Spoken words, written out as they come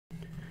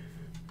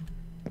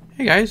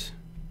Hey guys,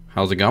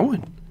 how's it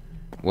going?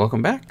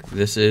 Welcome back.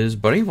 This is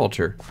Bunny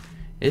Vulture.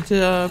 It's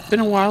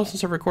been a while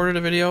since I've recorded a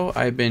video.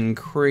 I've been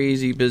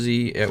crazy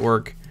busy at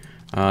work,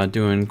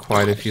 doing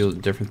quite a few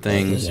different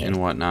things and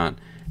whatnot,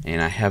 and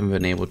I haven't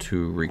been able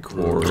to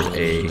record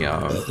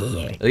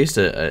at least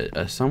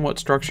a somewhat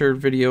structured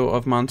video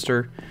of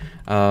Monster.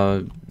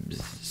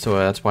 So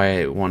that's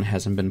why one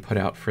hasn't been put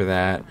out for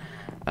that.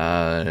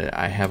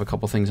 I have a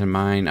couple things in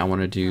mind. I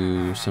want to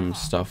do some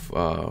stuff,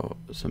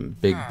 some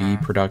big B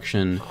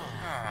production,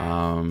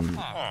 and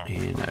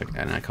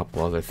a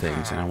couple other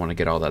things, and I want to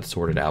get all that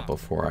sorted out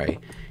before I,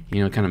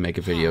 kind of make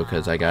a video,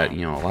 because I got,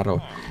 a lot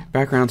of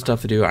background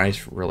stuff to do. I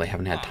just really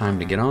haven't had time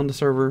to get on the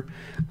server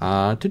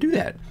to do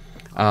that.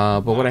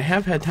 But what I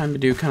have had time to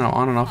do kind of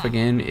on and off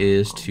again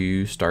is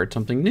to start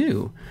something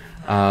new.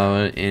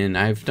 And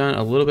I've done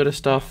a little bit of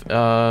stuff.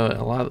 A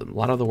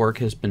lot of the work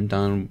has been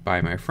done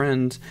by my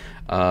friends.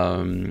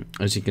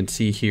 As you can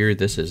see here,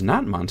 this is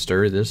not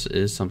Monster. This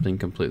is something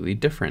completely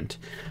different.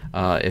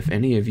 If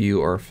any of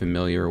you are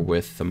familiar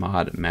with the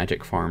mod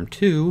Magic Farm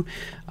 2,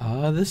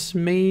 this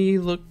may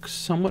look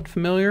somewhat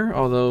familiar,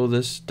 although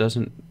this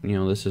doesn't,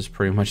 this is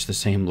pretty much the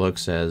same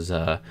looks as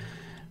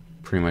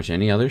pretty much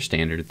any other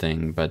standard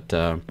thing. But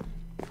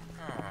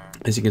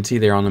as you can see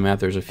there on the map,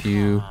 there's a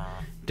few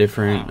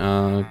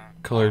different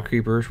colored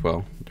creepers.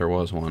 Well, there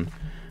was one.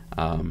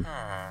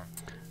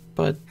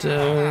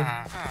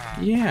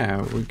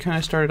 Yeah, we kind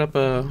of started up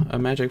a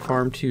Magic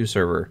Farm 2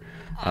 server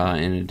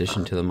in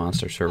addition to the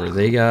Monster server.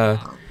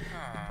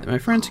 My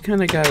friends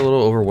kind of got a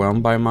little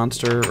overwhelmed by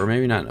Monster, or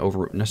maybe not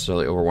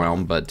necessarily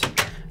overwhelmed, but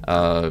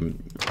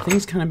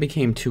things kind of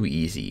became too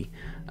easy,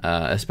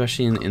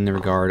 especially in the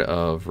regard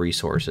of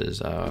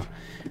resources.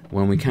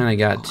 When we kind of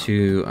got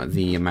to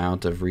the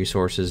amount of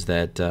resources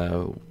that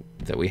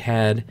we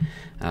had,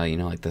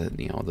 like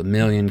the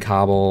million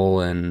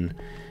cobble and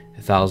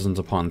thousands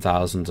upon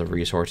thousands of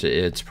resources,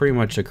 it's pretty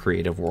much a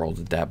creative world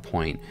at that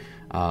point.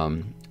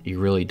 You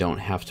really don't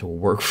have to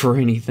work for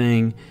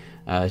anything.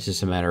 It's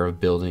just a matter of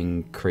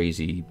building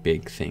crazy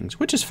big things,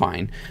 which is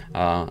fine.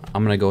 I'm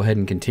gonna go ahead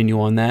and continue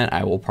on that.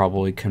 I will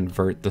probably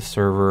convert the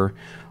server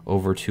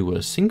over to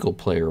a single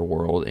player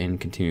world and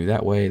continue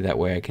that way. That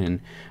way I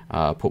can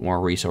put more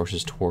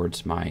resources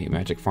towards my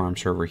Magic Farm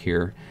server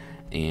here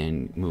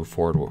and move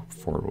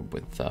forward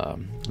with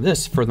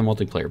this for the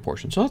multiplayer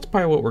portion. So that's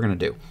probably what we're going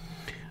to do.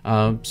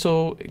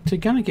 So to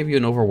kind of give you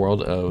an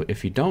overworld of,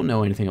 if you don't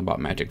know anything about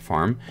Magic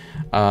Farm,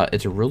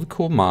 it's a really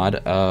cool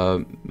mod,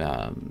 kind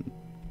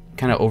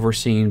of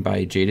overseen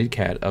by Jaded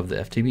Cat of the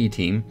FTB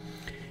team,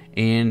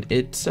 and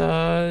it's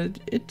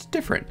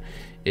different.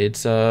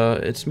 It's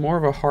more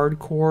of a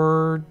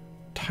hardcore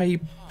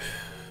type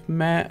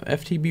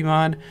FTB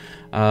mod.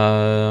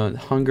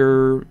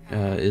 Hunger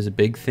is a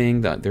big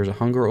thing. There's a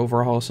hunger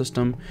overhaul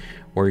system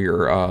where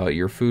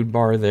your food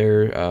bar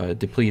there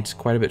depletes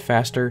quite a bit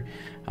faster.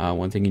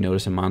 One thing you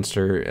notice in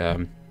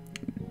Monster,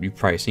 you've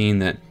probably seen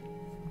that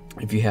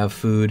if you have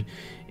food,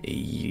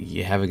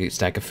 you have a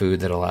stack of food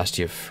that'll last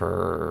you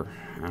for,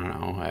 I don't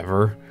know,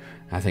 ever.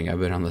 I think I've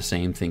been on the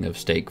same thing of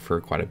steak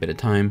for quite a bit of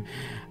time.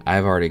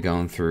 I've already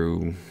gone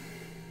through,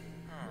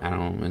 I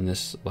don't know, in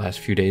this last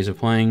few days of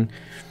playing,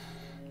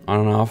 on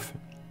and off,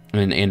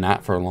 and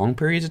not for long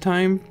periods of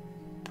time,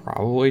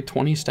 probably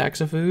 20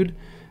 stacks of food.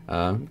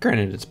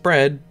 Granted, it's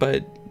bread,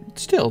 but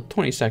still,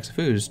 20 stacks of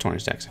food is 20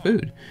 stacks of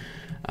food.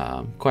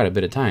 Quite a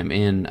bit of time.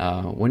 And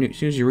as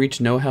soon as you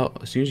reach no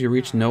health,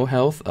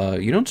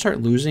 you don't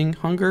start losing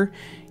hunger,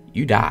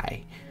 you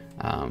die.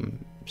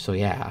 So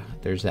yeah,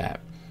 there's that.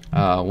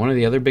 One of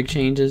the other big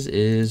changes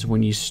is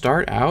when you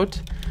start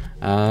out,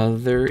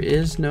 there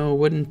is no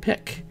wooden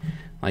pick.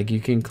 Like,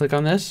 you can click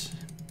on this.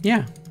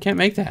 Yeah, can't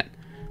make that.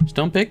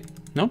 Stone pick,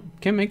 nope,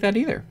 can't make that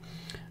either.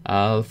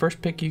 The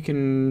first pick you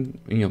can,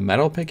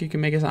 metal pick you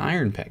can make is an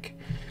iron pick.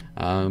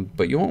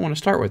 But you won't want to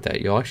start with that.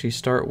 You'll actually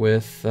start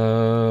with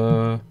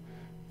a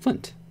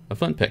flint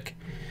pick.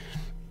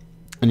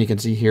 And you can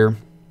see here,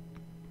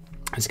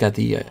 it's got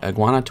the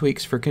iguana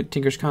tweaks for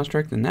Tinker's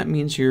Construct, and that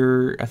means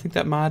I think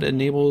that mod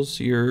enables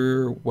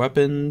your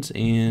weapons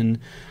and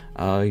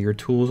your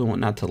tools and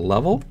whatnot to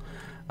level.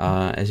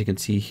 As you can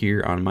see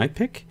here on my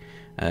pick,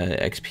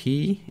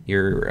 XP,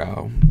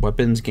 your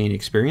weapons gain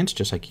experience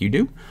just like you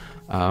do.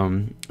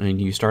 And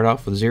you start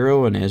off with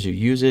 0, and as you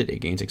use it, it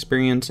gains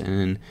experience,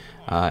 and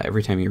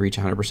every time you reach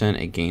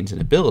 100%, it gains an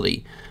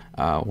ability.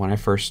 When I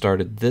first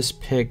started this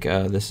pick,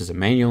 this is a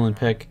manual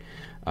pick.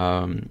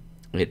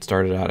 It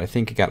started out, I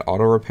think it got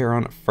auto repair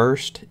on it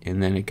first,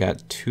 and then it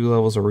got 2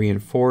 levels of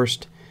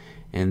reinforced,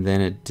 and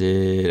then it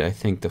did, I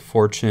think, the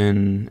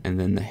fortune, and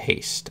then the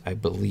haste, I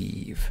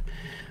believe.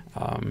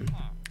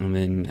 And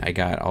then I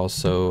got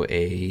also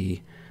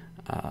a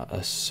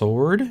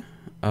sword.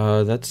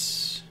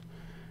 That's,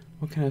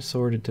 what kind of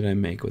sword did I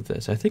make with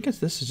this? I think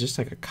this is just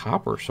like a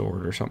copper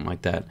sword or something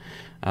like that.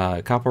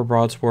 Copper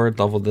broadsword,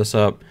 leveled this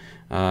up.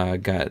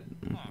 Got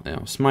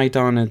smite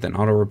on it, then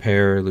auto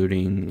repair,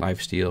 looting,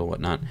 lifesteal,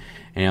 whatnot.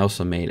 And I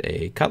also made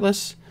a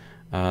cutlass,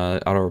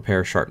 auto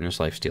repair, sharpness,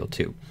 lifesteal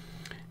too.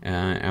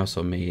 I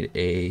also made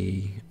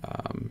a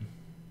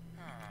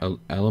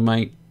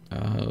Elamite,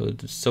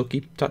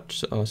 silky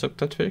touch, silk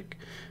touch pick,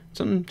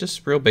 something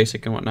just real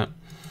basic and whatnot.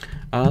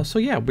 So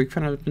yeah, we've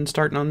kind of been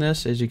starting on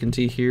this. As you can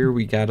see here,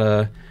 we got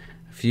a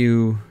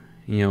few.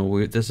 You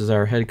know, this is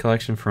our head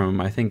collection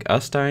from, I think,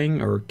 us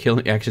dying or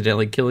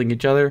accidentally killing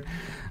each other.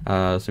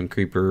 Some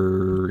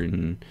creeper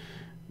and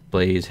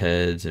blaze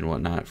heads and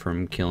whatnot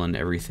from killing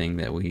everything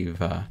that we've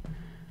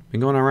been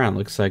going around.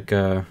 Looks like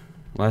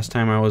last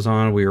time I was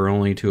on, we were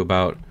only to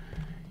about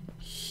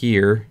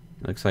here.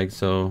 Looks like,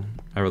 so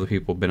other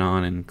people have been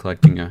on and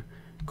collecting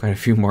quite a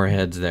few more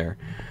heads there.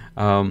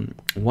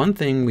 One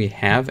thing we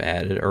have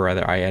added, or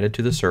rather I added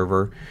to the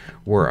server,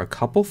 were a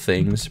couple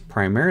things,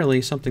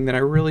 primarily something that I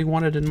really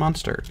wanted in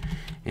Monster,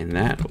 and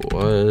that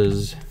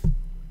was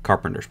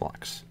Carpenter's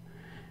blocks.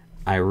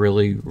 I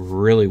really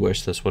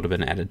wish this would have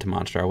been added to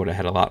Monster. I would have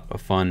had a lot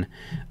of fun,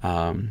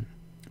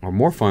 or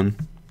more fun,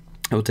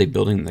 I would say,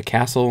 building the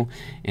castle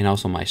and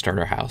also my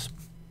starter house,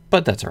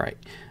 but that's alright.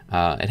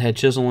 It had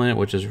chisel in it,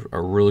 which is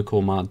a really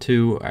cool mod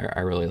too.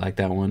 I really like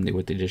that one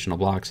with the additional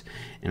blocks,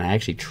 and I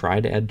actually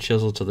tried to add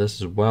chisel to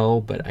this as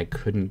well, but I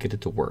couldn't get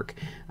it to work.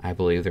 I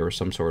believe there was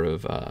some sort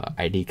of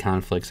ID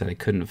conflicts that I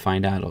couldn't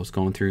find out. I was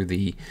going through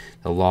the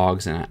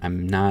logs, and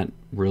I'm not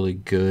really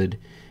good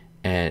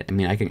at, I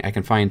mean, I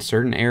can find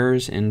certain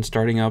errors in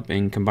starting up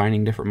and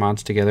combining different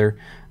mods together,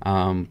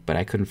 but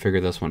I couldn't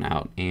figure this one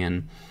out.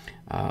 And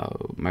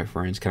my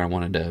friends kind of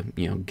wanted to,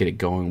 you know, get it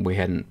going. We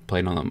hadn't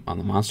played on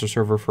the Monster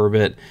server for a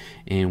bit,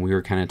 and we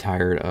were kind of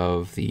tired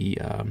of the.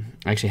 I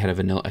actually had a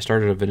vanilla. I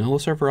started a vanilla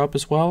server up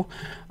as well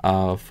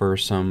for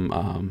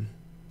some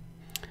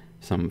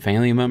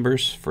family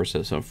members, for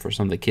some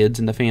of the kids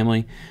in the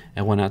family,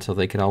 and whatnot, so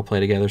they could all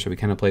play together. So we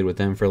kind of played with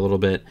them for a little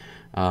bit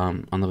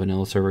on the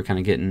vanilla server, kind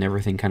of getting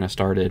everything kind of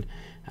started.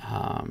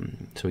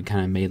 So we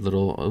kind of made a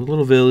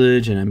little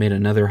village, and I made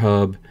another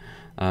hub.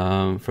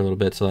 For a little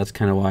bit, so that's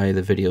kind of why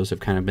the videos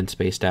have kind of been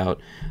spaced out,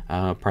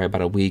 probably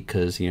about a week,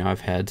 because, you know, I've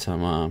had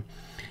some,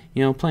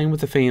 you know, playing with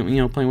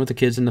the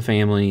kids in the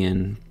family,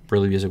 and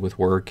really busy with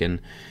work and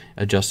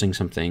adjusting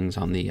some things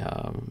on the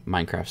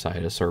Minecraft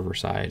side, the server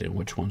side, and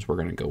which ones we're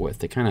going to go with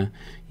to kind of,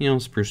 you know,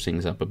 spruce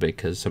things up a bit,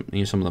 because some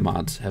of the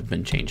mods have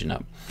been changing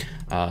up.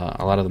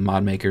 A lot of the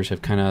mod makers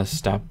have kind of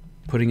stopped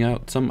putting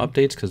out some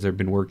updates because they've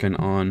been working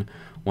on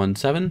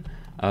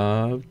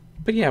 1.7.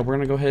 But yeah, we're going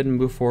to go ahead and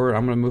move forward.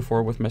 I'm going to move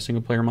forward with my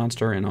single player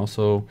Monster, and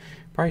also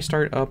probably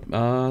start up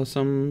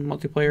some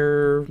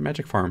multiplayer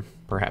Magic Farm,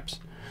 perhaps.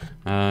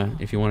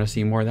 If you want to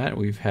see more of that,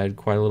 we've had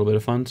quite a little bit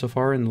of fun so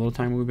far in the little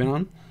time we've been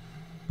on.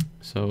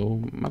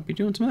 So, might be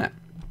doing some of that.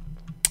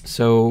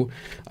 So,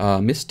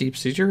 Miss Deep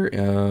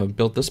Seeger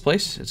built this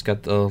place. It's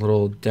got the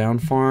little down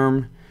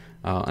farm,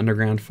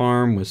 underground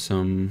farm with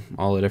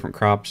all the different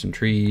crops and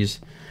trees.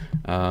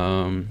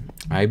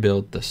 I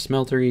built the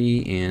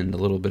smeltery and a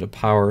little bit of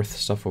power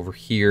stuff over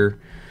here.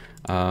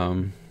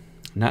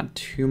 Not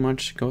too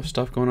much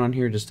stuff going on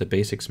here, just a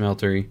basic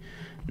smeltery,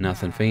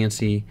 nothing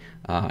fancy.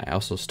 I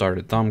also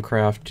started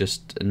Thumbcraft,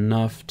 just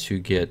enough to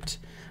get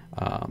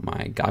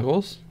my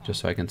goggles,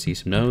 just so I can see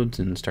some nodes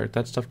and start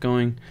that stuff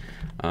going.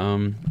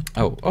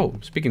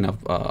 Speaking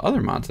of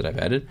other mods that I've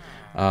added,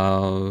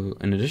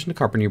 in addition to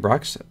Carpenter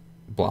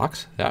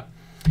blocks, yeah,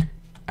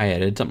 I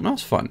added something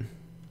else fun,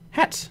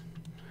 hats.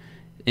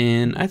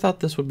 And I thought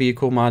this would be a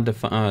cool mod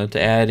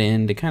to add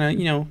in to kind of,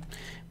 you know,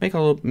 make a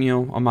mod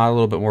a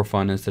little bit more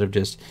fun, instead of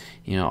just,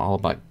 you know, all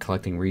about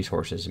collecting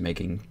resources and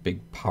making big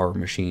power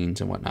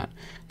machines and whatnot.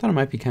 Thought it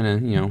might be kind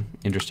of, you know,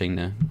 interesting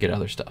to get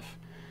other stuff.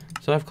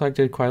 So I've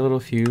collected quite a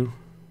few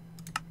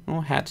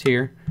little hats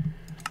here.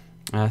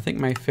 I think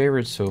my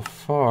favorite so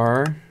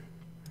far,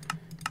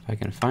 if I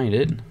can find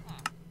it,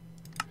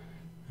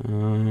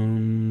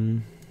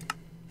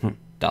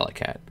 Dalek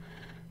hat.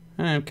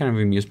 I'm kind of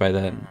amused by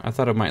that. I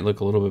thought it might look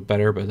a little bit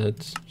better, but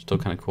that's still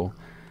kind of cool.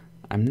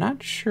 I'm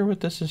not sure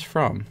what this is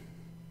from.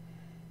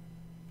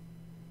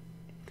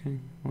 Okay,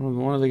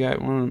 one of the guys,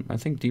 I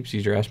think Deep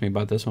Seeger asked me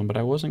about this one, but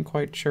I wasn't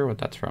quite sure what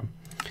that's from.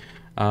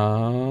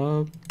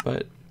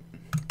 But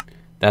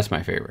that's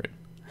my favorite.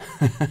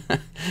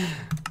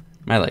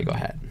 My Lego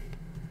hat.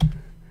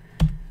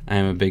 I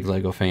am a big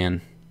Lego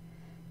fan,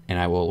 and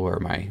I will wear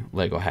my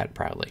Lego hat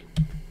proudly.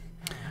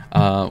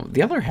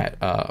 The other hat,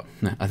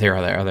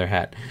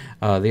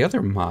 the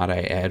other mod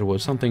I add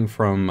was something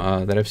from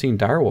that I've seen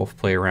Direwolf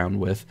play around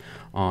with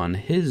on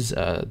his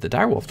the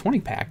Direwolf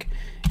 20 pack,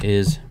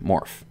 is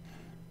Morph.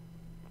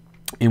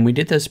 And we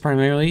did this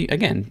primarily,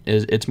 again,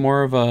 it's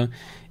more of a,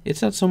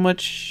 it's not so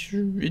much,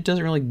 it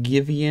doesn't really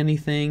give you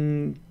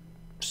anything,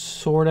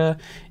 sorta.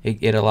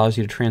 It allows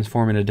you to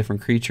transform into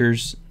different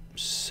creatures.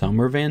 Some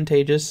are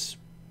advantageous,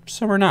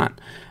 some are not.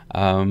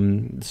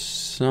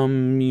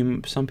 Some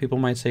people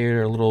might say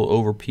are a little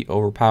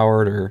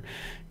overpowered, or,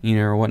 you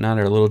know, or whatnot,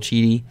 or a little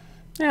cheaty.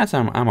 Yeah,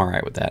 so I'm all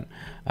right with that.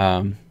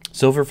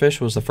 Silverfish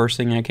was the first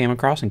thing I came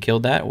across and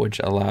killed that, which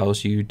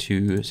allows you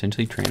to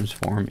essentially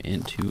transform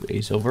into a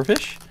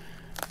silverfish.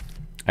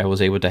 I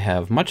was able to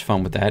have much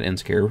fun with that and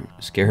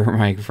scare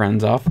my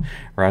friends off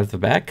right off the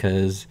bat,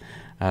 because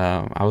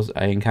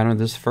I encountered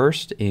this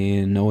first,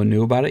 and no one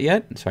knew about it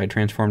yet, so I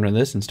transformed into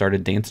this and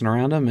started dancing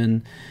around him,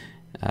 and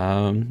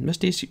Miss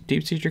Deep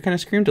Seeker kind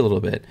of screamed a little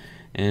bit,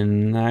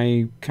 and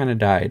I kind of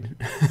died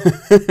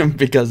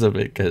because of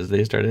it, because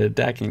they started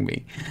attacking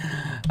me.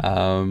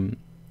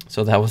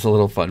 So that was a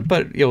little fun,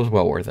 but it was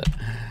well worth it.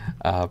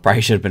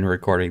 Probably should have been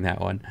recording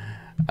that one.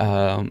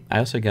 I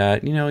also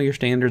got, your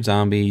standard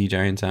zombie,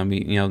 giant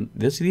zombie.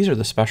 These are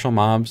the special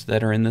mobs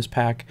that are in this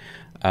pack.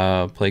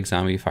 Plague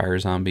zombie, fire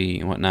zombie,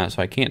 and whatnot.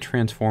 So I can't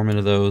transform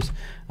into those.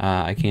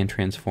 I can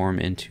transform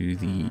into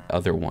the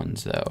other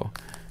ones though.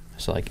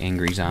 So like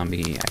angry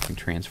zombie, I can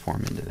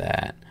transform into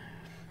that.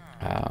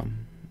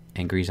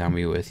 Angry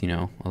zombie with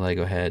a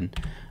Lego head.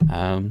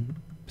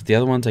 But the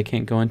other ones I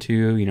can't go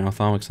into.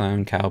 Thalamic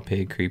slime, cow,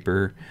 pig,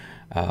 creeper,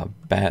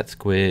 bat,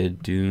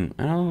 squid, doom.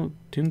 I don't know.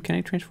 Doom. Can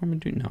I transform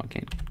into? No, I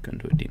can't go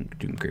into a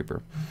doom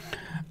creeper.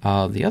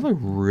 The other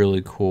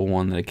really cool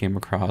one that I came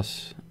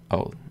across.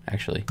 Oh,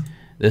 actually.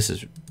 This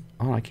is,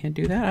 I can't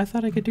do that? I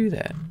thought I could do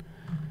that.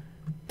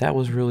 That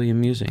was really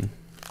amusing.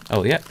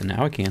 Oh, yeah, and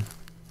now I can.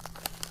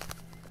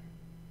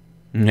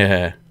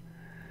 Yeah.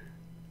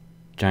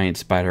 Giant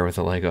spider with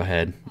a Lego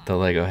head. The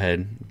Lego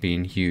head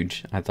being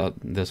huge. I thought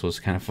this was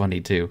kind of funny,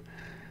 too.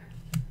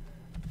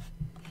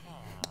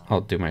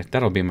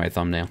 That'll be my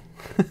thumbnail.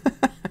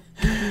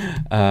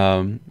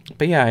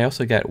 But yeah, I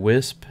also got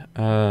Wisp,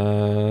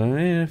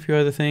 and a few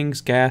other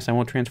things. Gas, I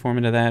won't transform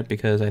into that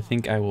because I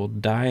think I will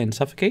die and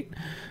suffocate.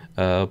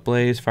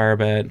 Blaze, fire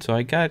bat. So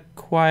I got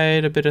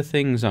quite a bit of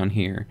things on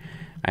here.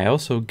 I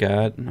also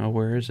got,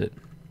 where is it?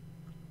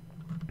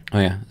 Oh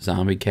yeah,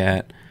 zombie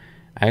cat.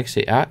 I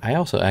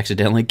also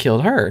accidentally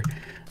killed her.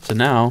 So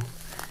now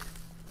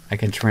I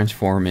can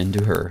transform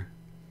into her.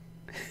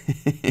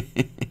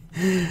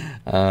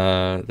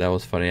 That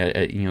was funny.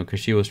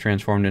 Because she was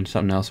transformed into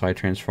something else, so I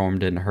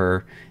transformed into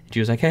her. She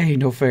was like, "Hey,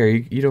 no fair.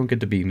 You don't get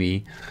to be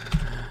me."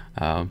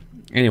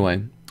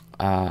 Anyway.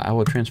 I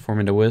will transform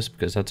into Wisp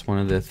because that's one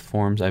of the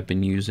forms I've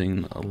been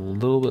using a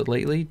little bit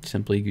lately,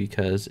 simply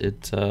because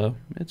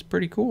it's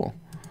pretty cool.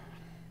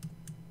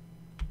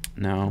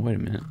 Now, wait a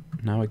minute.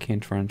 Now I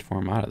can't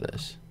transform out of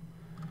this.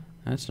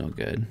 That's no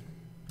good.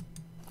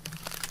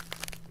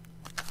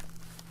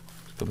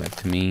 Let's go back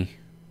to me.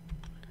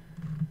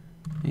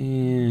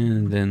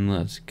 And then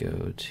let's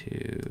go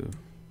to...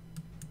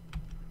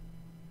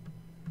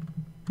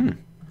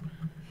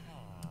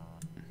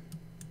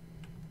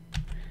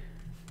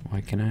 Why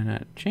can I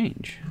not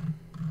change?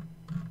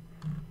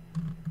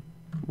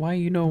 Why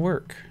you no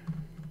work?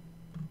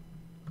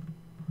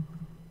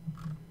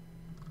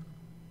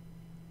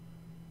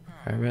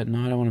 Fire bat?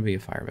 No, I don't want to be a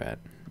fire bat.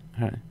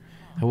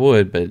 I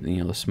would, but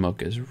the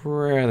smoke is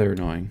rather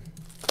annoying.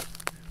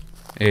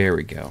 There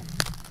we go.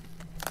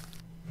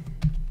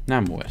 Now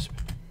I'm a Wisp.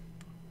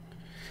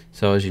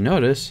 So as you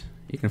notice,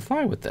 you can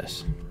fly with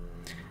this.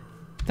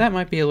 That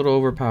might be a little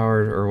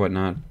overpowered or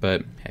whatnot,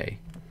 but hey,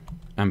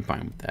 I'm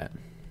fine with that.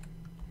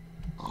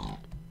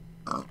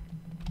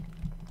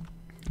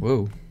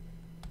 Whoa.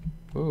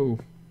 Whoa.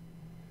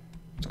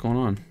 What's going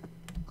on?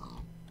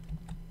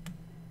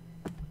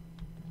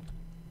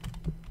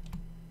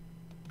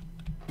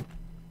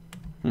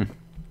 Am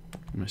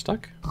I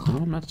stuck? No,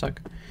 I'm not stuck.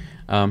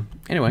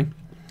 Anyway.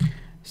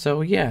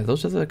 So yeah,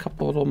 those are the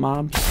couple little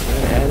mobs that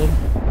I added.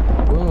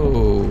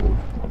 Whoa.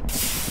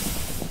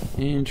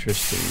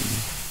 Interesting.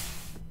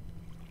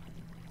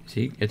 Is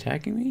he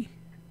attacking me?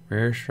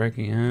 Rare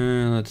striking.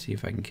 Let's see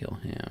if I can kill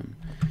him.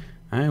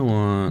 I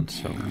want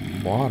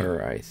some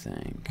water, I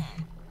think.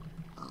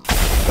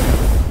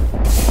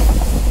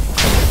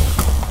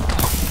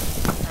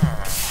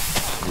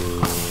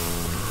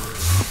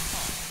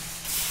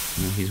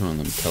 He's one of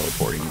them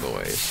teleporting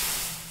boys.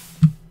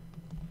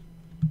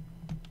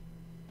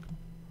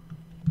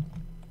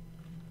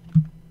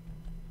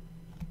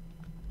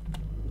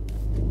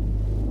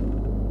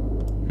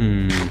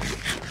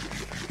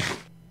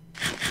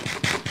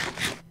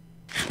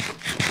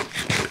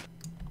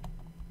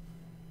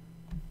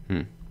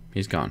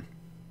 He's gone.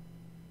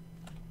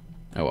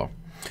 Oh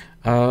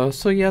well.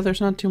 So yeah, there's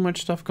not too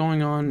much stuff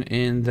going on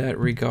in that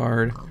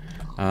regard.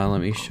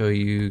 Let me show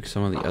you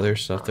some of the other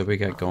stuff that we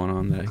got going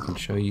on that I can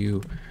show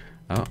you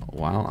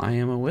while I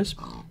am a Wisp.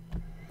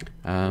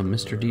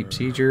 Mr. Deep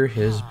Seeker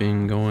has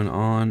been going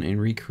on and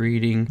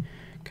recreating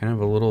kind of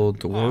a little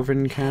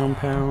dwarven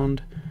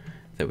compound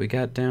that we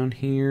got down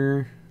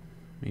here.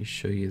 Let me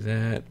show you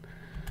that.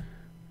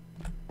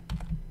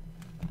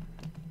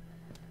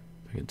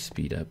 I could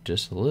speed up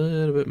just a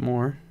little bit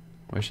more.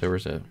 Wish there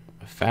was a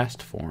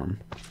fast form.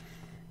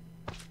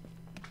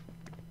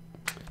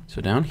 So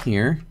down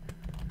here,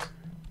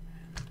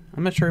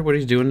 I'm not sure what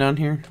he's doing down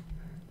here,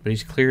 but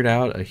he's cleared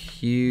out a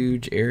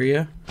huge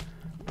area.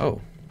 Oh,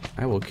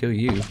 I will kill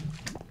you.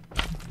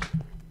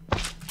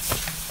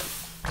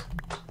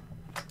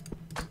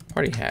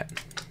 Party hat.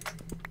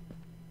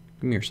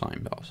 Give me your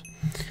slime balls.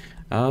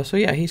 So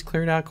yeah, he's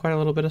cleared out quite a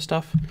little bit of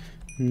stuff.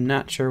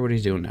 Not sure what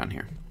he's doing down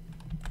here.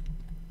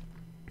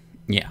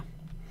 Yeah,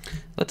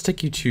 let's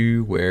take you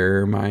to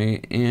where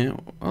my,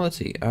 well, let's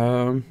see,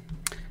 I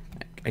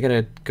I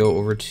gotta go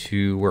over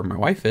to where my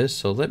wife is,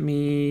 so let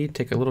me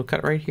take a little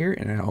cut right here,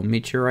 and I'll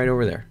meet you right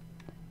over there.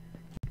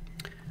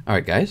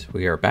 Alright guys,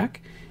 we are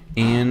back,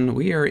 and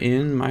we are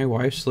in my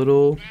wife's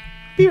little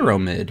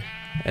pyramid,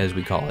 as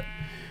we call it.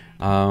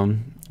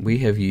 We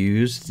have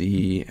used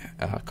the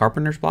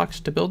Carpenter's blocks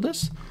to build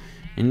this,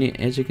 and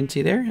as you can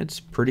see there, it's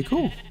pretty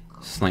cool.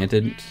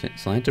 Slanted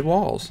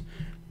walls.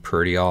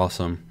 Pretty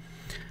awesome.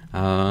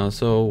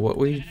 So what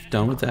we've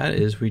done with that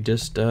is we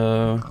just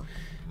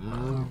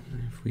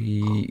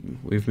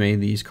we've made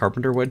these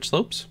carpenter wedge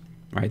slopes,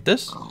 right?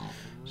 This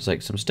just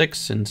like some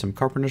sticks and some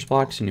carpenter's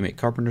blocks, and you make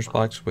carpenter's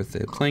blocks with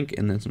a plank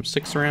and then some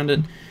sticks around it,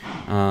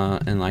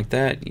 and like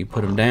that you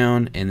put them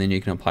down, and then you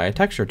can apply a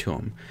texture to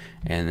them.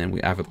 And then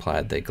I've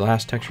applied the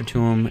glass texture to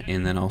them,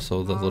 and then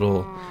also the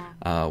little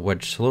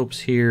wedge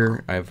slopes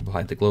here I've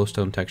applied the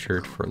glowstone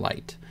texture for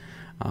light.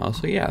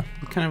 So yeah,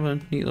 kind of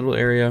a neat little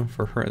area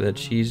for her that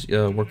she's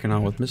working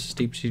on with Mrs.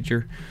 Steep's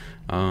teacher.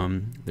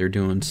 They're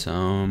doing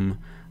some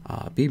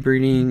bee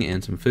breeding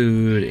and some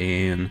food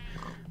and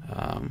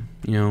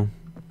you know,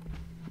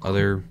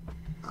 other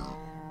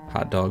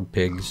hot dog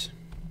pigs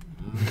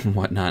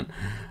whatnot.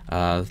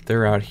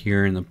 They're out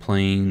here in the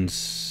plains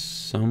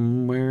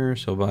somewhere,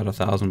 so about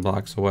 1,000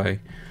 blocks away.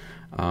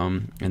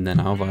 And then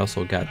I've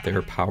also got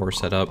their power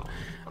set up.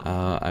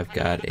 I've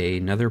got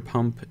another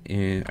pump,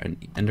 an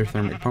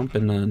endothermic pump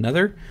in the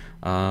nether,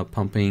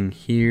 pumping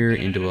here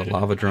into a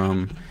lava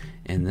drum,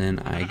 and then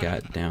I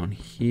got down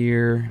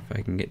here, if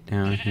I can get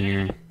down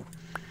here,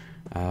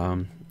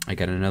 I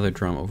got another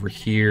drum over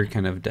here,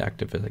 kind of to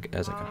act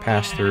as like a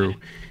pass-through,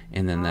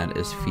 and then that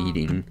is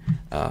feeding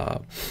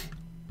 5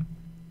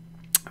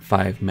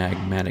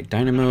 magmatic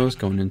dynamos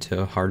going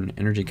into hardened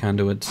energy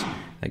conduits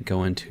that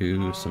go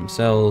into some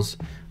cells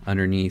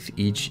underneath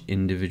each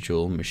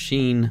individual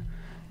machine.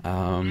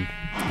 And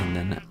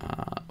then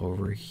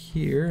over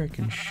here I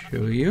can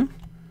show you.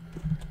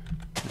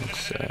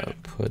 Let's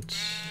put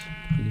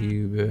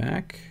you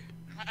back.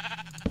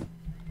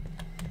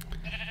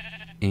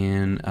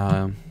 And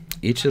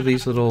each of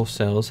these little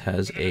cells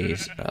has a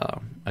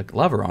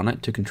lever on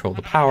it to control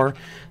the power.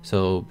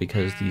 So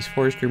because these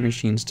forestry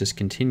machines just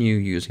continue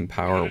using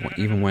power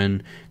even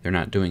when they're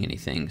not doing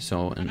anything.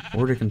 So in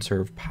order to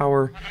conserve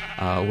power,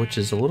 which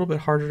is a little bit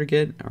harder to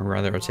get, or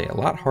rather I would say a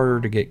lot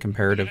harder to get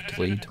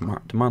comparatively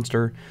to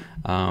Monster,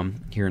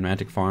 here in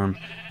Magic Farm,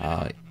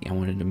 I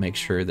wanted to make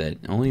sure that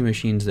only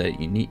machines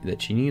that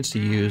she needs to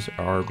use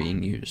are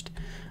being used.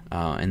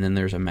 And then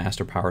there's a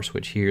master power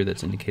switch here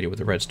that's indicated with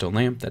a redstone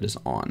lamp that is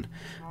on.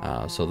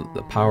 So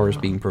the power is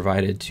being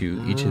provided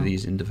to each of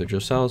these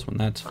individual cells when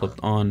that's flipped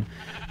on,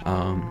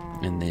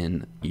 and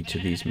then each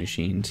of these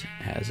machines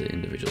has an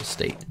individual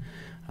state.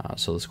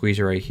 So the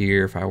squeezer right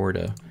here, if I were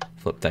to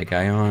flip that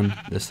guy on,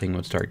 this thing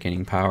would start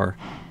gaining power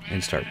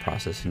and start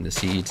processing the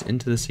seeds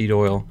into the seed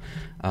oil,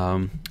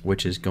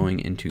 which is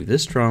going into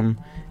this drum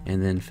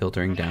and then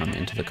filtering down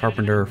into the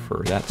carpenter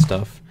for that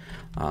stuff.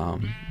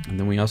 And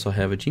then we also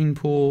have a gene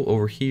pool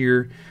over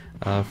here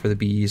for the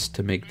bees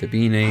to make the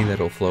bee name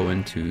that'll flow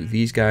into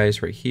these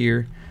guys right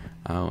here.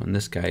 And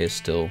this guy is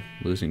still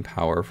losing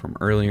power from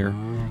earlier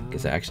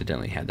because I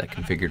accidentally had that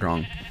configured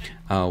wrong.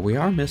 We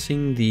are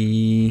missing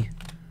the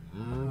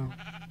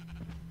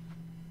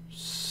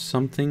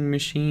something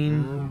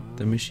machine,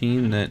 the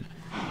machine that,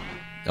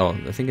 oh,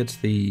 I think it's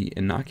the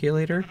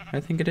inoculator, I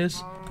think it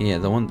is. Yeah,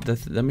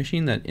 the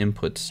machine that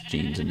inputs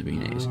genes into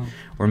bees.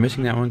 We're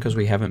missing that one because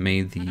we haven't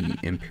made the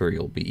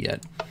Imperial bee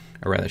yet.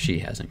 Or rather, she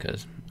hasn't,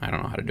 because I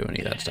don't know how to do any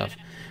of that stuff.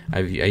 I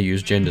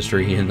used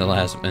Gendustry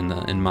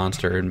in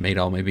Monster and made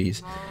all my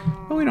bees.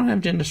 But we don't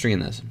have Gendustry in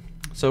this.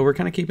 So we're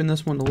kind of keeping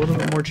this one a little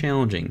bit more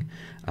challenging.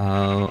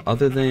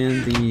 Other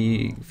than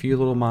the few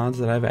little mods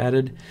that I've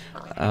added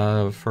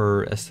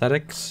for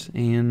aesthetics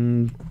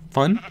and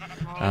fun,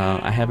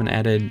 I haven't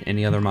added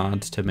any other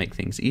mods to make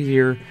things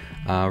easier.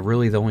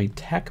 Really, the only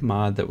tech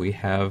mod that we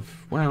have,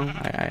 well,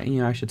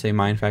 I should say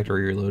Mine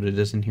Factory Reloaded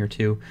is in here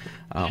too,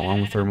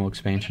 along with thermal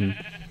expansion.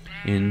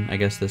 And I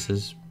guess this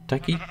is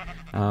techie,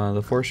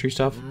 the forestry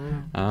stuff,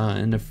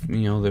 and if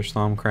there's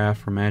Thaumcraft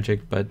for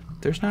magic, but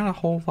there's not a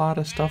whole lot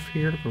of stuff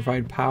here to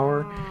provide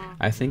power.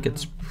 I think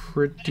it's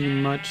pretty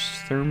much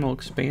thermal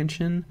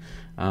expansion.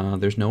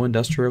 There's no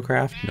industrial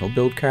craft, no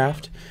build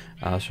craft,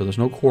 so there's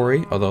no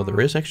quarry, although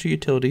there is extra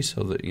utility,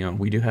 so that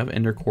we do have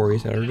ender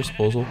quarries at our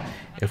disposal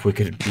if we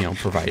could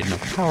provide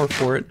enough power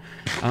for it.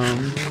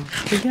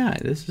 But yeah,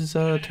 this is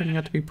turning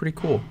out to be pretty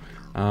cool.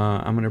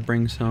 I'm going to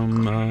bring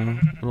some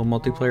little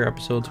multiplayer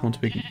episodes once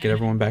we can get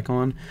everyone back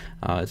on.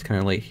 It's kind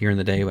of late here in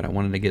the day, but I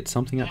wanted to get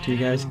something up to you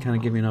guys to kind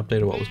of give you an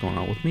update of what was going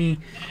on with me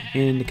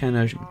and to kind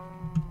of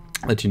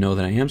let you know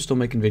that I am still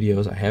making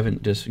videos. I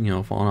haven't just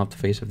fallen off the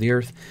face of the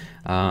earth.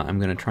 I'm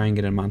going to try and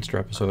get a monster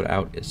episode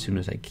out as soon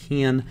as I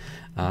can,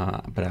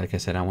 but like I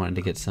said, I wanted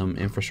to get some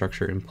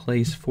infrastructure in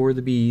place for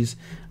the bees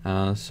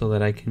so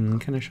that I can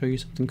kind of show you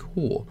something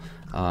cool.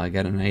 I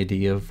got an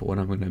idea of what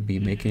I'm going to be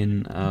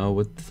making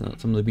with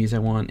some of the bees I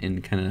want,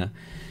 and kind of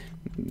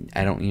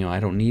I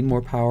don't need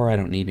more power, I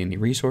don't need any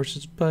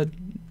resources, but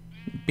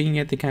being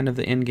at the kind of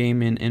the end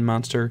game in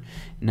Monster,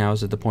 now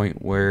is at the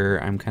point where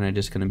I'm kind of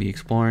just going to be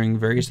exploring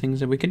various things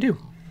that we can do.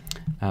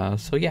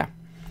 So yeah.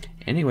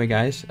 Anyway,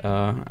 guys,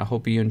 I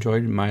hope you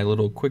enjoyed my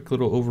quick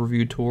little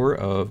overview tour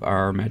of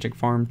our Magic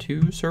Farm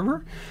 2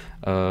 server.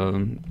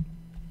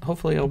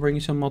 Hopefully I'll bring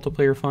you some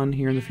multiplayer fun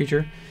here in the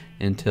future.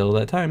 Until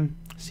that time,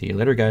 see you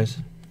later, guys.